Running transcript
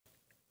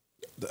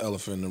the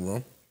elephant in the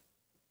room.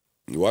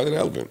 Why the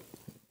elephant?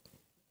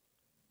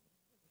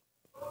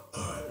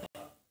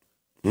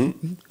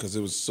 Because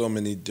there was so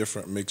many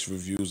different mixed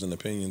reviews and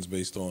opinions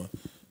based on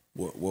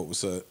what was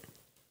said.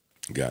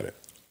 Got it.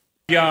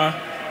 Y'all,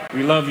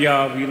 we love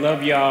y'all. We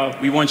love y'all.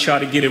 We want y'all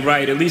to get it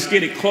right. At least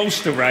get it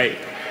close to right.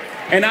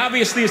 And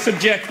obviously it's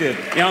subjective.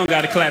 Y'all don't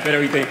got to clap at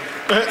everything.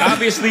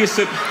 Obviously it's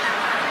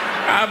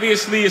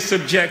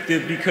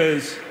subjective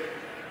because,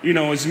 you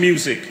know, it's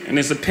music and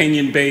it's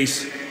opinion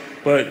based.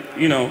 But,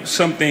 you know,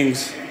 some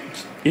things,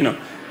 you know,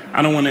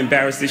 I don't want to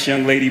embarrass this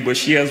young lady, but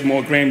she has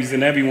more Grammys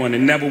than everyone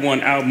and never won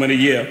Album of the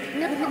Year.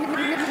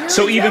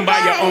 So even by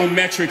your own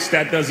metrics,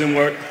 that doesn't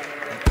work.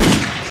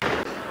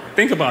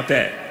 Think about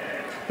that.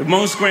 The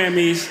most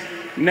Grammys,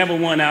 never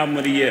won Album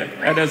of the Year.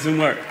 That doesn't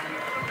work.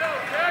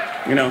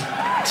 You know,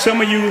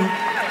 some of you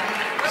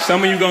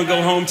gonna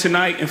go home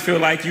tonight and feel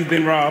like you've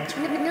been robbed.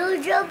 No,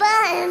 Joe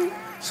Budden.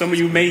 Some of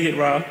you made it,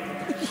 Rob.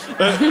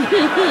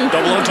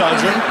 Double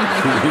entendre.